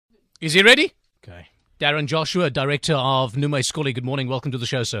Is he ready? Okay. Daryne Joshua, director of Noem, Skollie. Good morning. Welcome to the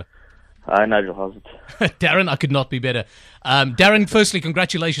show, sir. Hi, Nigel. How's it? Daryne, I could not be better. Daryne, firstly,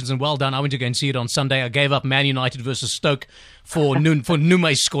 congratulations and well done. I went to go and see it on Sunday. I gave up Man United versus Stoke for Noem,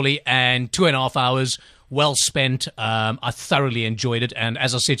 Skollie, and 2.5 hours. Well spent. I thoroughly enjoyed it. And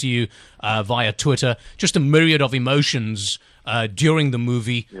as I said to you via Twitter, just a myriad of emotions during the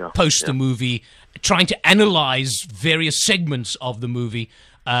movie, post the movie, trying to analyze various segments of the movie.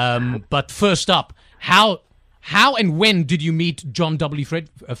 But first up, how and when did you meet John W.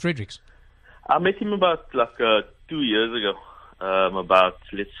 Fredericks? I met him about 2 years ago, about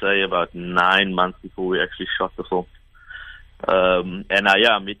 9 months before we actually shot the film. I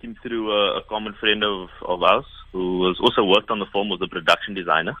met him through a common friend of ours who was also worked on the film, was a production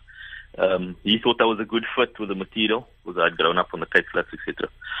designer. He thought I was a good fit with the material because I'd grown up on the Cape Flats, etc.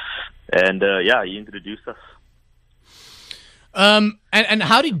 And he introduced us. And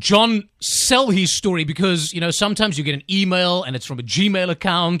how did John sell his story? Because, sometimes you get an email and it's from a Gmail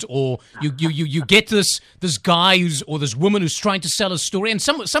account, or you get this guy or this woman who's trying to sell a story, and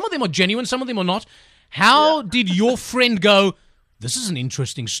some of them are genuine, some of them are not. How did your friend go, this is an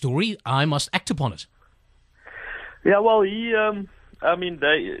interesting story, I must act upon it? Yeah, well,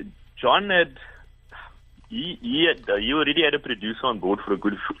 John had, he already had a producer on board for a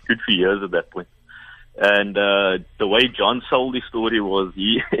good few years at that point. And the way John sold his story was,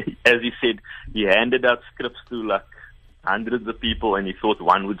 as he said, he handed out scripts to hundreds of people, and he thought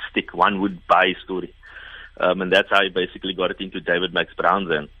one would stick, one would buy his story. And that's how he basically got it into David Max Brown's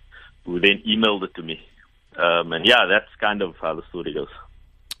hand, who then emailed it to me. That's kind of how the story goes.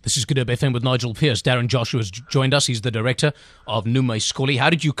 This is Good Hope FM with Nigel Pierce. Daryne Joshua has joined us. He's the director of Noem, Skollie. How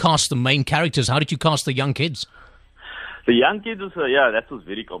did you cast the main characters? How did you cast the young kids? The young kids, that was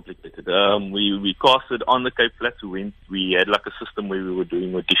very complicated. We casted on the Cape Flats. We had a system where we were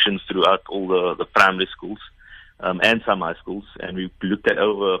doing auditions throughout all the primary schools and some high schools, and we looked at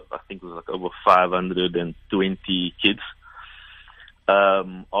over 520 kids.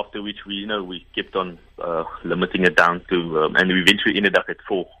 After which we kept on limiting it down to, and we eventually ended up at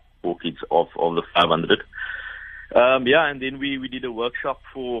four kids of the 500. And then we did a workshop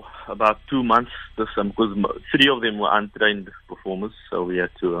for about 2 months, because 3 of them were untrained performers, so we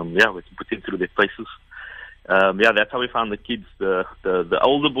had to put them through their paces. That's how we found the kids. The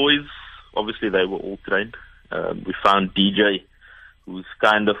older boys, obviously they were all trained. We found DJ, who's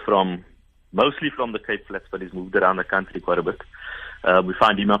kind of mostly from the Cape Flats, but he's moved around the country quite a bit. We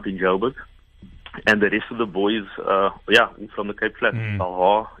found him up in Joburg. And the rest of the boys, all from the Cape Flats,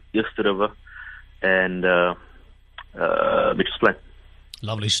 Valhalla, East River, and Mitchell's Plain.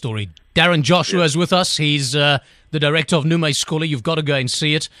 Lovely story. Daryne Joshua is with us. He's the director of Noem, Skollie. You've got to go and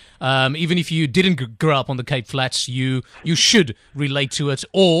see it. Even if you didn't grow up on the Cape Flats, you should relate to it,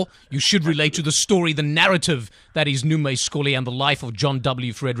 or you should relate to the story, the narrative that is Noem, Skollie and the life of John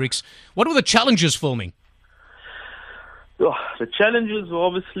W. Fredericks. What were the challenges filming? Oh, the challenges were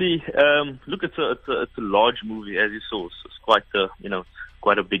obviously, it's a large movie, as you saw. It's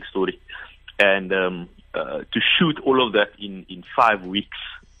quite a big story. And to shoot all of that in 5 weeks,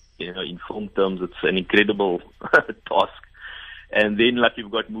 in film terms, it's an incredible task. And then,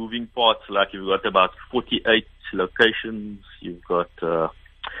 you've got moving parts, you've got about 48 locations. You've got,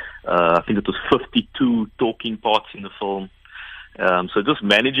 I think it was 52 talking parts in the film. So just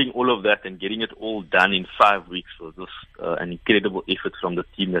managing all of that and getting it all done in 5 weeks was just an incredible effort from the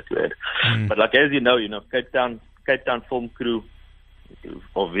team that we had. But as you know, Cape Town film crew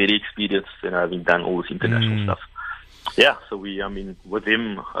are very experienced and having done all this international stuff. Yeah, so with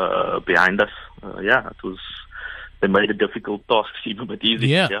them behind us, they made a difficult task seem a bit easy.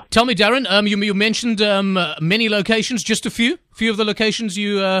 Yeah. Tell me, Daryne, you mentioned many locations, just a few of the locations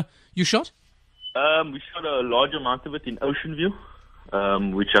you shot? We shot a large amount of it in Ocean View,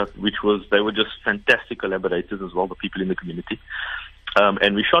 they were just fantastic collaborators as well, the people in the community.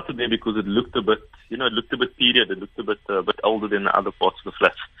 And we shot it there because it looked a bit, period. It looked a bit older than the other parts of the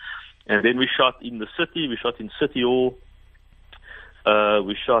flats. And then we shot in the city. We shot in City Hall.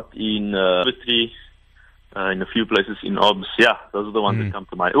 We shot in Victory, in a few places in Obs. Yeah, those are the ones that come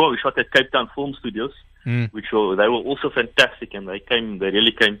to mind. We shot at Cape Town Film Studios, they were also fantastic, and they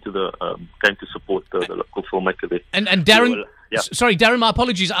really came to support the local filmmaker there. And Daryne. Sorry, Daryne, my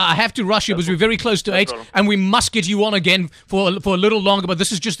apologies. I have to rush you because we're very close to 8, problem. And we must get you on again for a little longer, but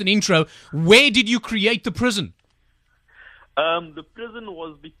this is just an intro. Where did you create the prison? The prison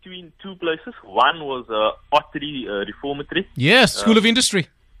was between 2 places. One was Ottery Reformatory. Yes, School of Industry.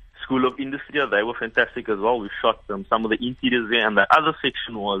 School of Industry, they were fantastic as well. We shot some of the interiors there, and the other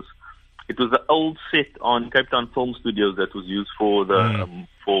section was the old set on Cape Town Film Studios that was used for the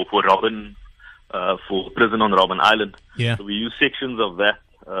for Robben, for Prison on Robben Island. Yeah. So we use sections of that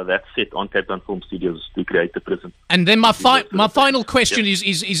set on Cape Town Film Studios to create the prison. And then my final question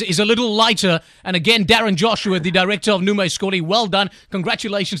is a little lighter. And again, Daryne Joshua, the director of Noem, Skollie, well done.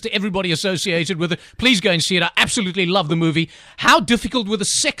 Congratulations to everybody associated with it. Please go and see it. I absolutely love the movie. How difficult were the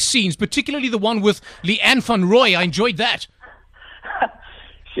sex scenes, particularly the one with Leanne van Roy? I enjoyed that.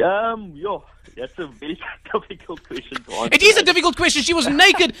 That's a very difficult question to answer. It is a difficult question. She was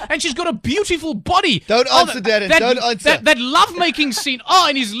naked and she's got a beautiful body. Don't answer, Daryne. Don't answer. That lovemaking scene. Oh,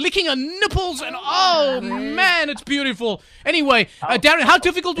 and he's licking her nipples. And oh, man, it's beautiful. Anyway, Daryne, how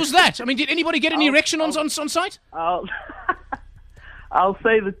difficult was that? I mean, did anybody get an erection on site? I'll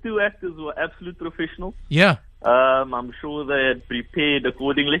say the two actors were absolute professionals. Yeah. I'm sure they had prepared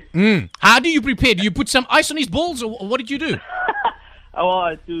accordingly. How do you prepare? Do you put some ice on his balls, or what did you do?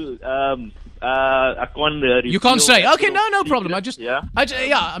 I do. I can't. You can't say. Okay, no problem. Yeah.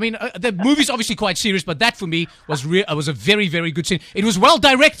 I mean, the movie's obviously quite serious, but that for me was was a very, very good scene. It was well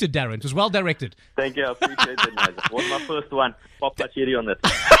directed, Daryne. It was well directed. Thank you. I appreciate that, Nigel. It was my first one. Pop my cherry on that.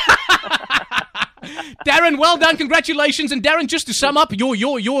 Daryne, well done. Congratulations. And Daryne, just to sum up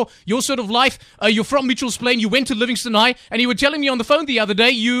your sort of life, you're from Mitchell's Plain. You went to Livingston High, and you were telling me on the phone the other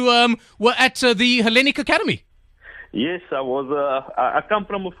day you were at the Hellenic Academy. Yes, I was. I come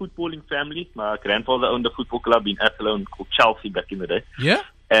from a footballing family. My grandfather owned a football club in Athlone called Chelsea back in the day. Yeah.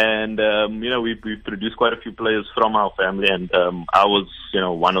 And we produced quite a few players from our family, and I was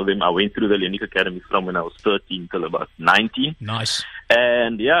one of them. I went through the Hellenic Academy from when I was 13 till about 19. Nice.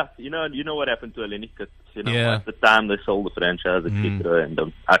 And yeah, you know what happened to Hellenic. At the time they sold the franchise, etc.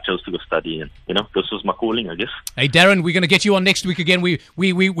 And I chose to go study, and this was my calling, I guess. Hey, Daryne, we're going to get you on next week again. We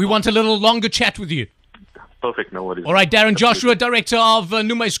want a little longer chat with you. Perfect, no worries. All right, Daryne Joshua, director of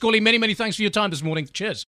Noem, Skollie, many, many thanks for your time this morning. Cheers.